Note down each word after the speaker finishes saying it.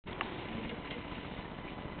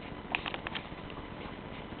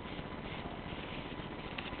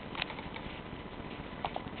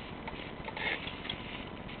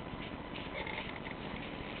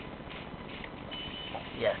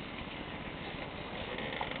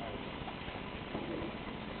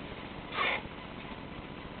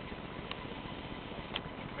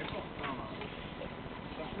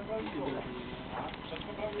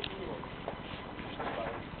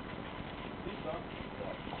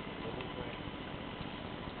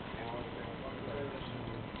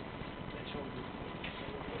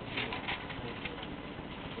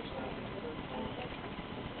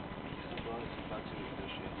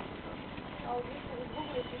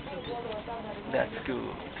That's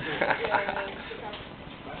good.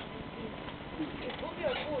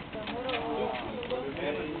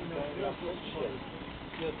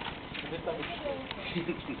 Yes.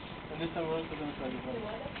 And this time we're also going to try this one.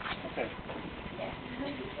 Okay.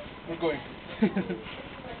 We're going.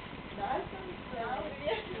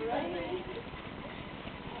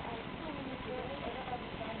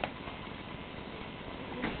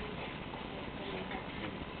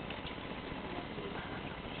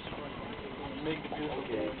 Make the beautiful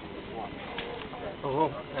game. Oh,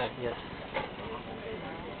 yes.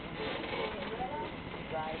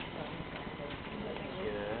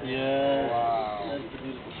 Yeah. Wow. That's the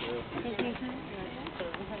beautiful show.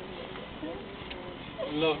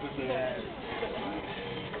 Love the show.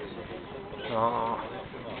 Oh.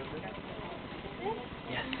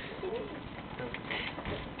 Yes.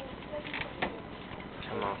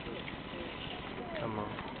 Come on. Come on.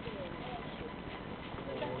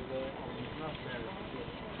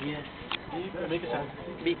 Yes. Make a sound.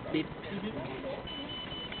 Beep, beep.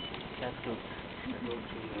 That's good.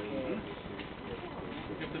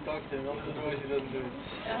 You have to talk to him, otherwise he doesn't do it.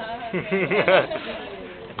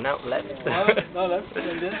 Now left. No, left.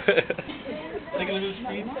 And then take a little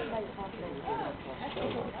speed. No,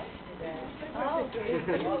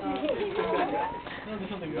 there's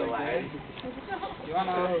something back there.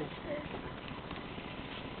 Joanna.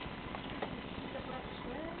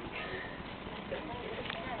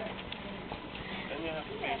 Then you have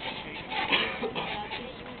to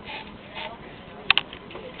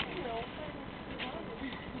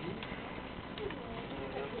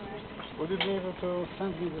Would you be able to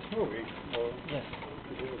send me this movie? Or Yes.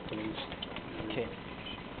 do it, please? Okay.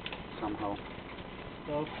 Somehow.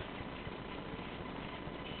 stop.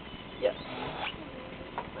 Yes.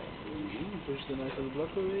 Push the nice little block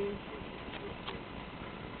away.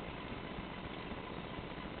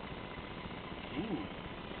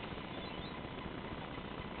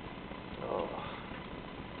 Oh.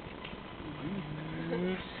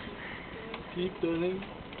 Keep turning.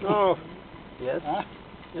 No. Yes. Ah?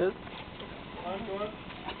 Yes.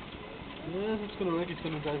 Yes, it's gonna work. It's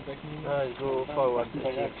gonna drive back. Go forward. By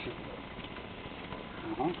Okay. action.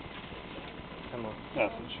 Come on.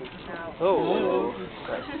 Yes, it should. Oh.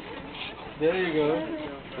 Christ. There you go.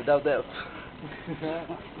 Without help.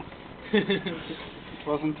 It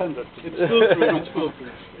was intended to be. It's foolproof. It's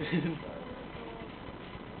foolproof.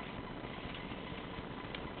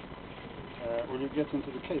 Will you get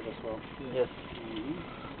into the cave as well? Yes.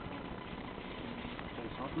 Okay,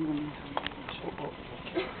 so I'm gonna...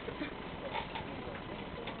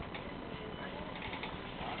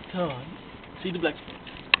 Come on. See the black spot.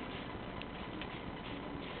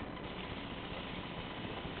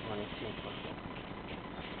 One is simple.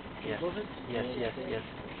 Yes. Above it? Yes. Yes. Yes.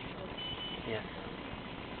 Yes.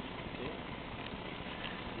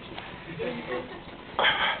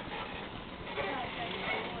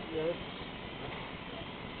 Yes.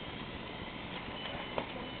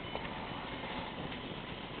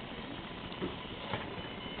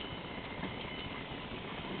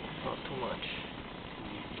 Not too much.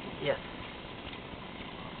 Yes.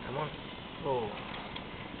 Come on. Oh.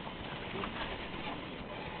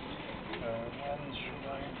 And should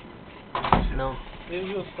I... No. Yeah,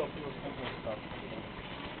 you'll stop. You'll stop.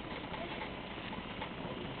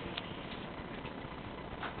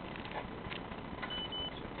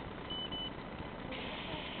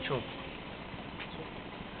 Chum.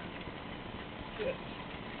 Yes.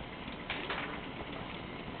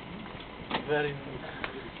 Very nice.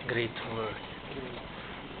 Great work.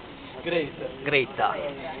 Great. Great eye.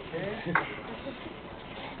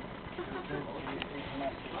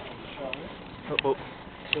 Oh.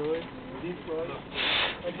 Show it. Deep right.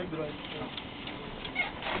 I took the right.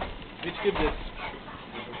 We skip this.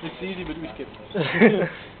 It's easy, but we skip this.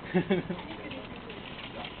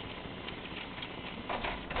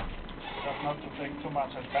 Just not to take too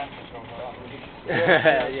much advantage over others.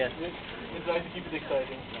 Yes. We try to keep it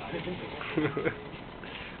exciting.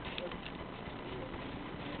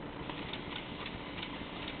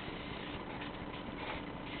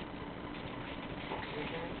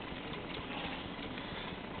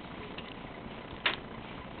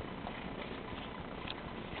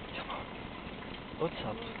 What's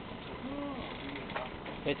up?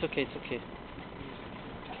 It's okay, it's okay.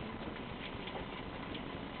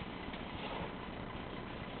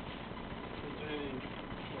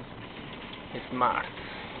 It's Mars.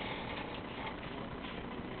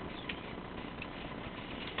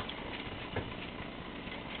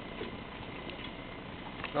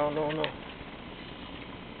 No, no, no.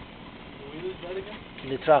 The wheel is bad again?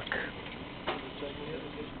 The truck.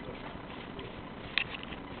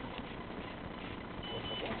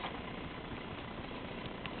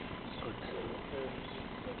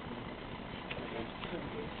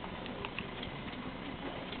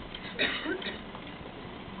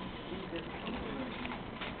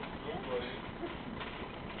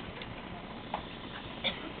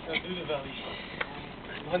 Now do the valley.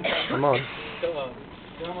 Come on. Come on.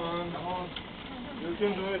 Come on. Come on. You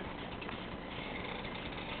can do it.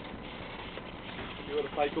 You are a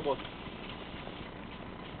psycho boss.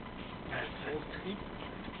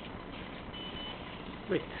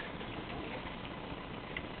 Wait.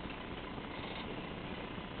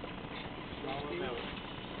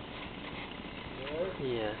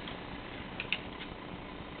 Yes.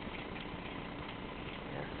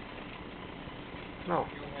 Yes. No.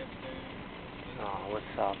 Oh,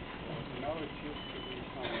 what's up? No, it used to be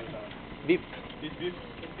something like that. Beep. Beep, beep.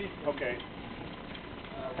 Beep. Okay.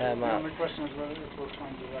 The only question is whether it will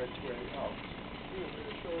find the right way out.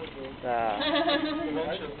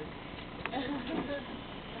 Eventually.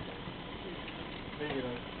 Maybe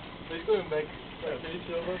not. So he's going back. Right, can you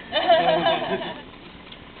show us?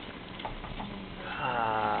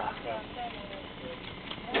 Ah.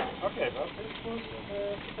 Okay, but this was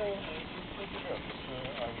still pretty good,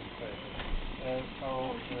 I would say. So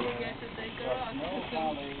there's no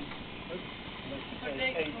valley, let's say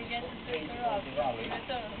eight of the valley.